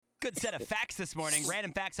Good set of facts this morning.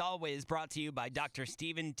 Random Facts always brought to you by Dr.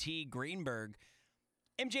 Stephen T. Greenberg.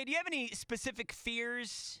 MJ, do you have any specific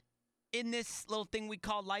fears in this little thing we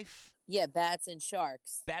call life? Yeah, bats and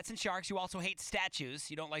sharks. Bats and sharks. You also hate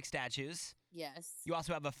statues. You don't like statues. Yes. You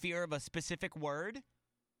also have a fear of a specific word.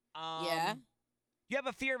 Yeah. You have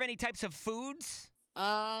a fear of any types of foods?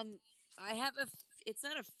 I have it's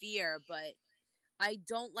not a fear, but I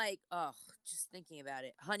don't like, just thinking about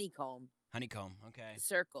it, honeycomb. Honeycomb, okay.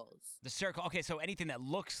 Circles. The circle. Okay, so anything that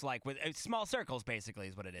looks like with small circles, basically,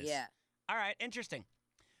 is what it is. Yeah. All right, interesting.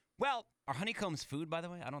 Well, are honeycombs food, by the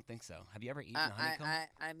way? I don't think so. Have you ever eaten honeycomb?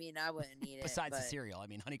 I mean, I wouldn't eat it. Besides the cereal. I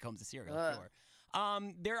mean, honeycomb's a cereal,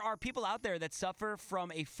 sure. There are people out there that suffer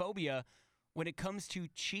from a phobia when it comes to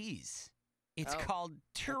cheese. It's called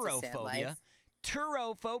Turophobia.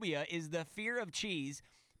 Turophobia is the fear of cheese.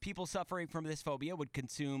 People suffering from this phobia would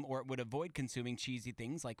consume or would avoid consuming cheesy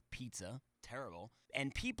things like pizza. Terrible.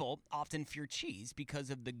 And people often fear cheese because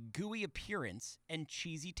of the gooey appearance and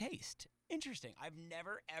cheesy taste. Interesting. I've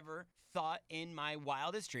never, ever thought in my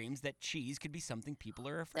wildest dreams that cheese could be something people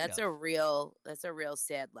are afraid of. That's a real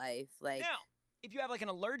sad life. Like, now, if you have like an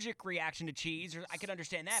allergic reaction to cheese, I could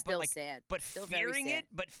understand that. Still but like, sad. But Still fearing very sad.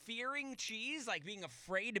 but fearing cheese, like being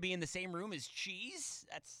afraid to be in the same room as cheese,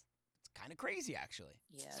 it's kind of crazy, actually.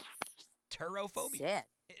 Yeah. Turophobia. Sad.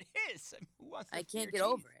 It is. I mean, who wants to I can't fear get cheese?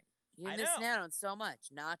 over it. You're missing out on so much.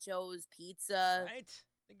 Nachos, pizza. Right?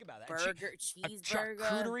 Think about that. Burger, A cheeseburger.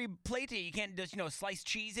 charcuterie plate. You can't just, slice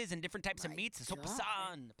cheeses and different types of meats. The God.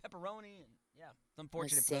 sopassan, the pepperoni. And, yeah, it's A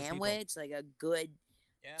unfortunate for those people. sandwich, like a good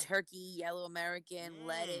Yeah. turkey, yellow American,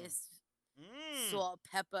 lettuce, salt,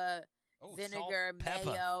 pepper, vinegar, salt, pepper.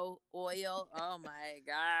 mayo, oil. Oh my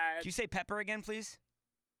God. Can you say pepper again, please?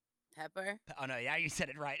 Pepper? Oh, no, yeah, you said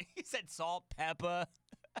it right. You said salt, pepper.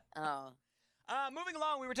 Oh. Moving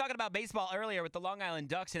along, we were talking about baseball earlier with the Long Island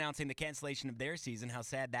Ducks announcing the cancellation of their season, how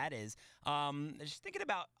sad that is. Just thinking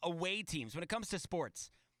about away teams when it comes to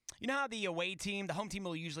sports. You know how the away team, the home team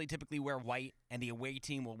will usually typically wear white, and the away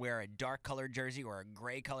team will wear a dark-colored jersey or a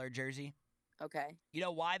gray-colored jersey? Okay. You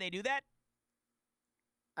know why they do that?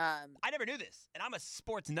 I never knew this, and I'm a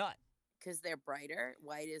sports nut. Because they're brighter.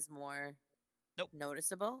 White is more Nope.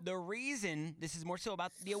 noticeable. The reason, this is more so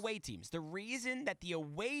about the away teams, the reason that the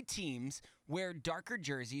away teams wear darker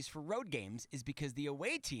jerseys for road games is because the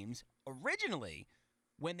away teams originally,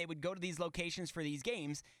 when they would go to these locations for these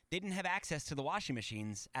games, they didn't have access to the washing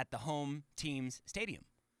machines at the home team's stadium.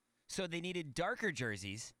 So they needed darker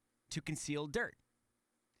jerseys to conceal dirt.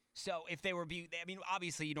 So if they were,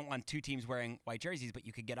 obviously you don't want two teams wearing white jerseys, but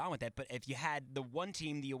you could get on with that. But if you had the one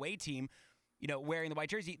team, the away team, wearing the white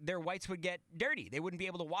jersey, their whites would get dirty. They wouldn't be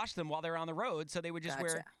able to wash them while they're on the road, so they would just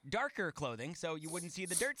wear darker clothing so you wouldn't see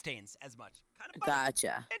the dirt stains as much. Kind of funny.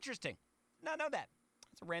 Gotcha. Interesting. Not know that.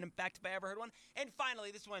 That's a random fact if I ever heard one. And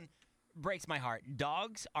finally, this one breaks my heart.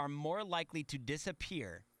 Dogs are more likely to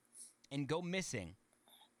disappear and go missing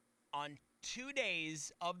on 2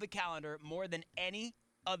 days of the calendar more than any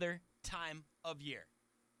other time of year.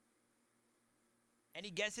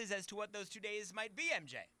 Any guesses as to what those 2 days might be,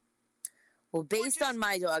 MJ? Well, based on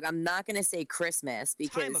my dog, I'm not going to say Christmas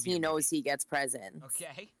because he knows he gets presents.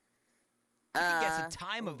 Okay. You can guess a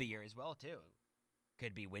time of the year as well, too.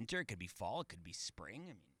 Could be winter, it could be fall, it could be spring. I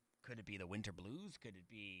mean, could it be the winter blues? Could it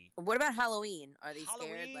be... What about Halloween? Are they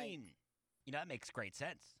scared? Halloween. That makes great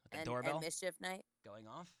sense. With the doorbell and Mischief Night? Going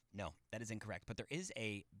off? No, that is incorrect. But there is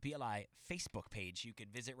a BLI Facebook page you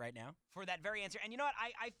could visit right now for that very answer. And you know what?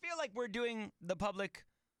 I feel like we're doing the public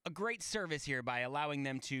a great service here by allowing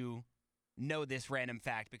them to know this random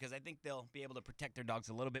fact because I think they'll be able to protect their dogs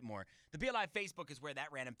a little bit more. The BLI Facebook is where that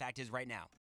random fact is right now.